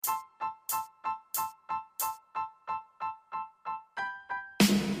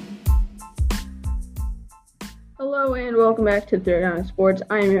Hello and welcome back to Third Down Sports.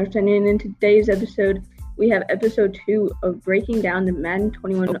 I am your host, and in today's episode, we have episode 2 of breaking down the Madden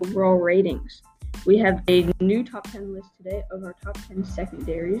 21 overall ratings. We have a new top 10 list today of our top 10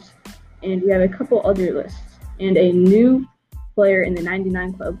 secondaries, and we have a couple other lists, and a new player in the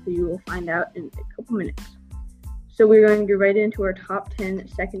 99 club who you will find out in a couple minutes. So we're going to get right into our top 10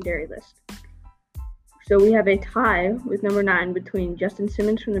 secondary list. So we have a tie with number 9 between Justin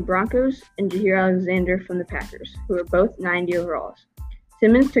Simmons from the Broncos and Jair Alexander from the Packers, who are both 90 overalls.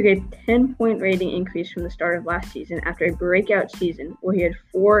 Simmons took a 10-point rating increase from the start of last season after a breakout season where he had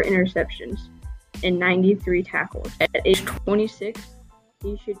 4 interceptions and 93 tackles. At age 26,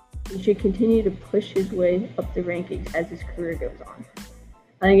 he should continue to push his way up the rankings as his career goes on.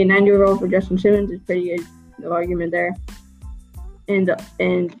 I think a 90 overall for Justin Simmons is pretty good. No argument there. And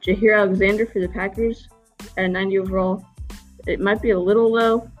Jair Alexander for the Packers at a 90 overall, it might be a little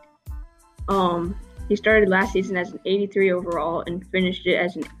low. He started last season as an 83 overall and finished it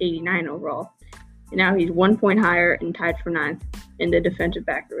as an 89 overall. And now he's 1 point higher and tied for 9th in the defensive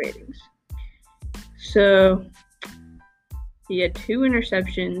backer ratings. So he had 2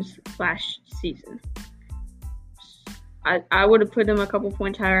 interceptions last season. I would have put him a couple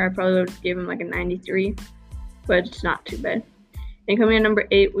points higher. I probably would have given him like a 93, but it's not too bad. And coming in number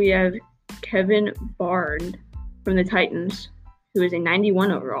 8, we have Kevin Bard from the Titans, who is a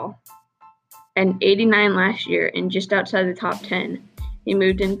 91 overall. An 89 last year and just outside the top 10. He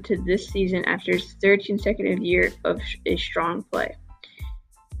moved into this season after his third consecutive year of a strong play,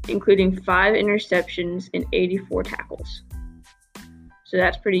 including 5 interceptions and 84 tackles. So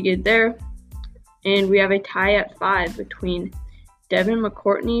that's pretty good there. And we have a tie at 5 between Devin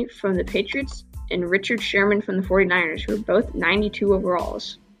McCourtney from the Patriots and Richard Sherman from the 49ers, who are both 92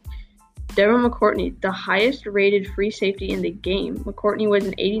 overalls. Devin McCourtney, the highest rated free safety in the game. McCourtney was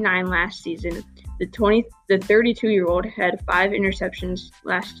an 89 last season. The 32-year-old had 5 interceptions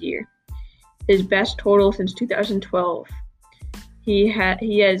last year, his best total since 2012. He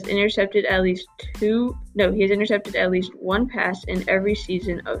has intercepted at least 1 pass in every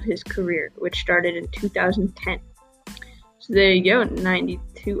season of his career, which started in 2010. So there you go,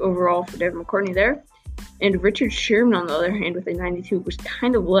 92 overall for Devin McCourtney there. And Richard Sherman, on the other hand, with a 92, was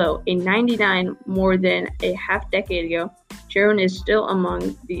kind of low. A 99 more than a half decade ago. Sherman is still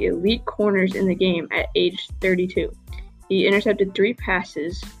among the elite corners in the game at age 32. He intercepted 3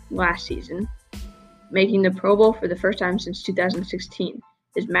 passes last season, making the Pro Bowl for the first time since 2016.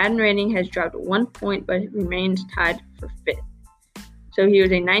 His Madden rating has dropped 1 point, but remains tied for 5th. So he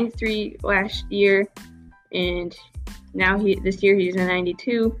was a 93 last year, and now this year he's a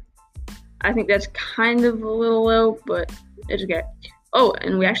 92. I think that's kind of a little low, but it's okay. Oh,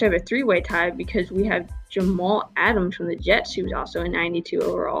 and we actually have a 3-way tie because we have Jamal Adams from the Jets, who was also a 92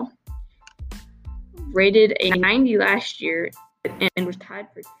 overall. Rated a 90 last year and was tied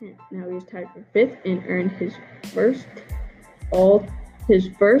for 10th. Now he is tied for 5th and earned his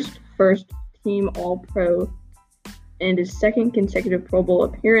first team All-Pro and his second consecutive Pro Bowl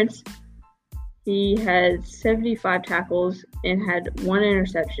appearance. He had 75 tackles and had 1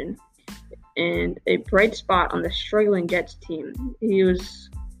 interception, and a bright spot on the struggling Jets team. He's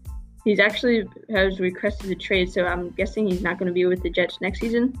actually has requested a trade, so I'm guessing he's not going to be with the Jets next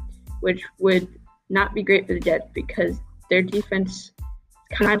season, which would not be great for the Jets because their defense is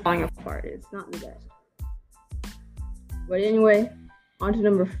kind of falling apart. It's not the best. But anyway, on to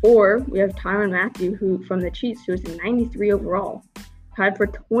number 4, we have Tyrann Mathieu, who from the Chiefs, who is a 93 overall, tied for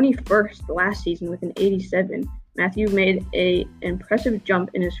 21st last season with an 87. Mathieu made an impressive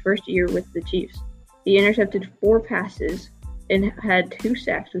jump in his first year with the Chiefs. He intercepted 4 passes and had 2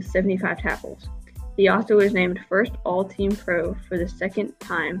 sacks with 75 tackles. He also was named first All-Team Pro for the second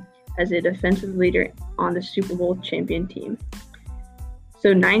time as a defensive leader on the Super Bowl champion team.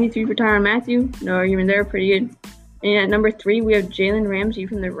 So 93 for Tyrann Mathieu, no argument there, pretty good. And at number 3, we have Jalen Ramsey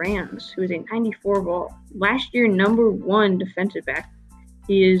from the Rams, who is a 94 overall. Last year, number 1 defensive back.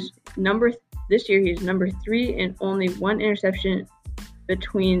 This year, he is number 3 and only 1 interception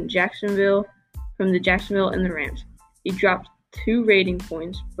between Jacksonville and the Rams. He dropped 2 rating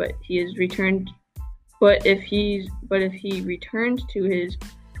points, but if he returns to his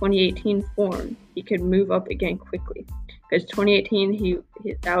 2018 form, he could move up again quickly. Because 2018,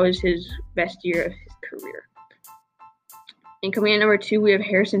 that was his best year of his career. And coming in number 2, we have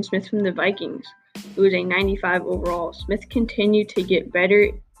Harrison Smith from the Vikings, who is a 95 overall. Smith continued to get better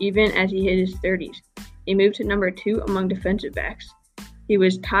even as he hit his 30s. He moved to number 2 among defensive backs. He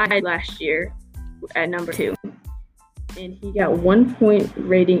was tied last year at number 2, and he got 1 point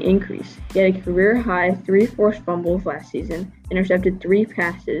rating increase. He had a career high 3 forced fumbles last season, intercepted 3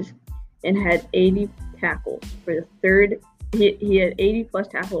 passes, and had 80 tackles for the third. He had 80 plus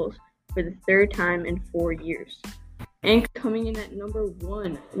tackles for the third time in 4 years. And coming in at number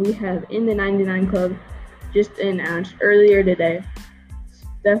 1, we have in the 99 Club, just announced earlier today,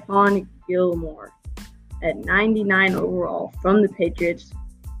 Stephon Gilmore at 99 overall from the Patriots.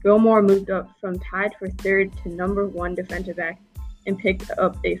 Gilmore moved up from tied for third to number 1 defensive back and picked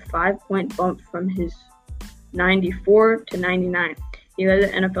up a 5-point bump from his 94 to 99. He led the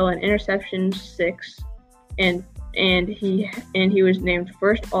NFL in interceptions, 6, and he was named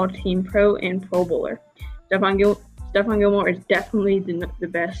first All-Team Pro and Pro Bowler. Stephon Gilmore is definitely the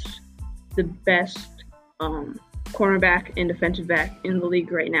best cornerback and defensive back in the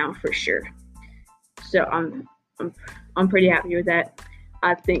league right now for sure. So I'm pretty happy with that.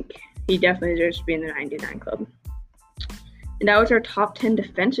 I think he definitely deserves to be in the 99 Club. And that was our top 10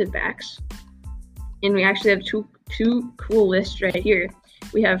 defensive backs. And we actually have two cool lists right here.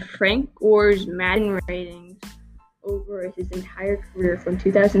 We have Frank Gore's Madden ratings over his entire career from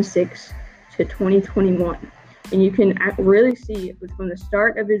 2006 to 2021. And you can really see from the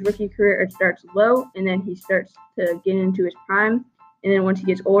start of his rookie career, it starts low, and then he starts to get into his prime. And then once he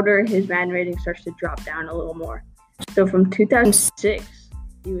gets older, his Madden rating starts to drop down a little more. So from 2006,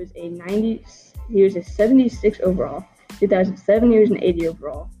 he was a 76 overall. 2007, he was an 80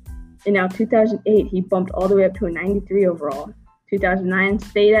 overall. And now 2008, he bumped all the way up to a 93 overall. 2009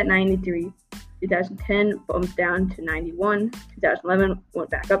 stayed at 93. 2010 bumped down to 91. 2011 went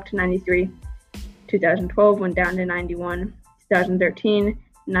back up to 93. 2012 went down to 91. 2013,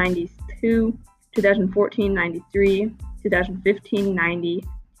 92. 2014, 93. 2015, 90.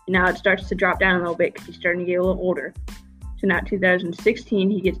 And now it starts to drop down a little bit because he's starting to get a little older. So now 2016,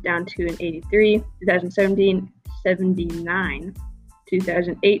 he gets down to an 83. 2017, 79.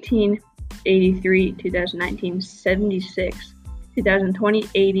 2018, 83. 2019, 76. 2020,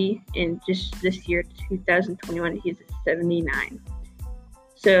 80. And just this year, 2021, he's at 79.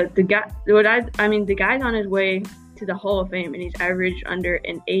 So the guy's on his way to the Hall of Fame, and he's averaged under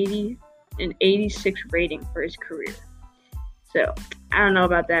an 86 rating for his career. So I don't know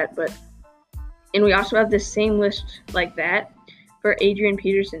about that, and we also have the same list like that for Adrian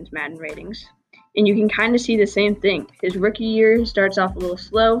Peterson's Madden ratings. And you can kind of see the same thing. His rookie year starts off a little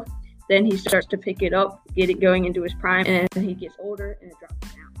slow, then he starts to pick it up, get it going into his prime, and then he gets older and it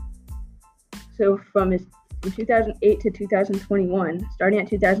drops down. So from 2008 to 2021, starting at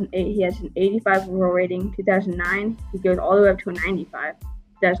 2008, he has an 85 overall rating. 2009, he goes all the way up to a 95.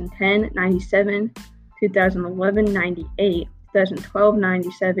 2010, 97. 2011, 98. 2012,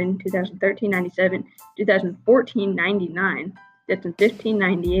 97. 2013, 97. 2014, 99. 2015,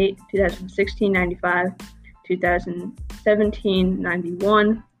 98. 2016, 95. 2017,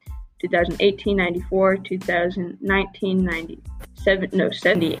 91. 2018, 94. 2019,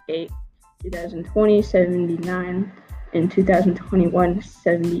 78. 2020, 79, and 2021,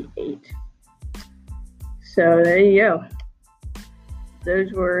 78. So there you go.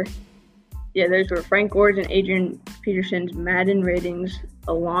 Those were Frank Gore's and Adrian Peterson's Madden ratings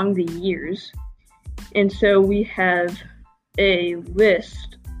along the years. And so we have a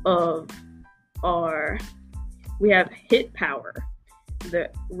list of we have hit power,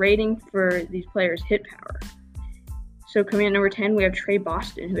 the rating for these players' hit power. So coming at number 10, we have Trey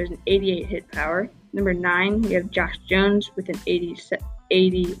Boston, who has an 88 hit power. Number 9, we have Josh Jones with an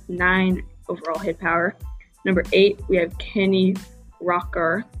 89 overall hit power. Number 8, we have Kenny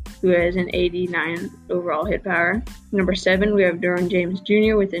Rocker, who has an 89 overall hit power. Number 7, we have Derwin James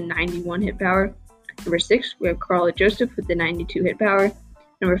Jr. with a 91 hit power. Number 6, we have Carla Joseph with a 92 hit power.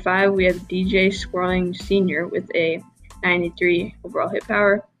 Number 5, we have DJ Squirling Sr. with a 93 overall hit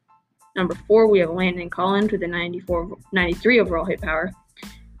power. Number 4, we have Landon Collins with a 93 overall hit power.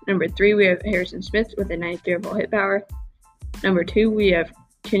 Number 3, we have Harrison Smith with a 93 overall hit power. Number 2, we have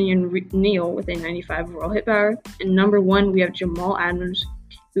Kenyon Neal with a 95 overall hit power. And number 1, we have Jamal Adams,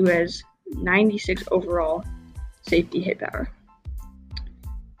 who has 96 overall safety hit power.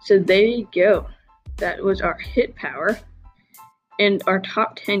 So there you go. That was our hit power and our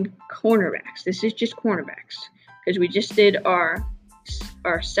top 10 cornerbacks. This is just cornerbacks because we just did our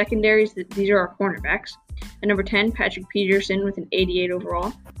secondaries. These are our cornerbacks. At number 10, Patrick Peterson with an 88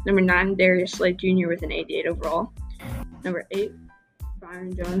 overall. Number 9, Darius Slade Jr. with an 88 overall. Number 8,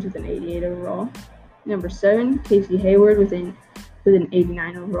 Byron Jones with an 88 overall. Number 7, Casey Hayward with an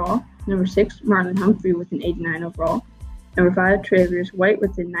 89 overall. Number 6, Marlon Humphrey with an 89 overall. Number 5, Travis White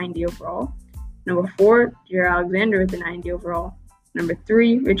with a 90 overall. Number 4, Jaire Alexander with a 90 overall. Number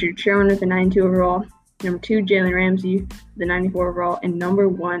 3, Richard Sherman with a 92 overall. Number 2, Jalen Ramsey with a 94 overall. And number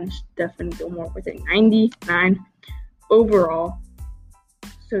 1, Stephon Gilmore with a 99 overall.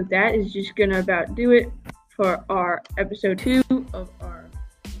 So that is just going to about do it for our episode 2 of our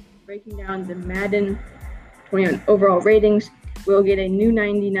breaking down the Madden 21 overall ratings. We'll get a new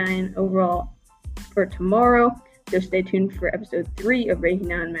 99 overall for tomorrow. So stay tuned for episode 3 of breaking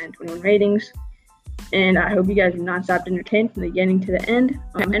down Madden 21 ratings. And I hope you guys are non-stop entertained from the beginning to the end.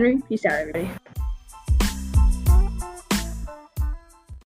 I'm Henry. Peace out, everybody.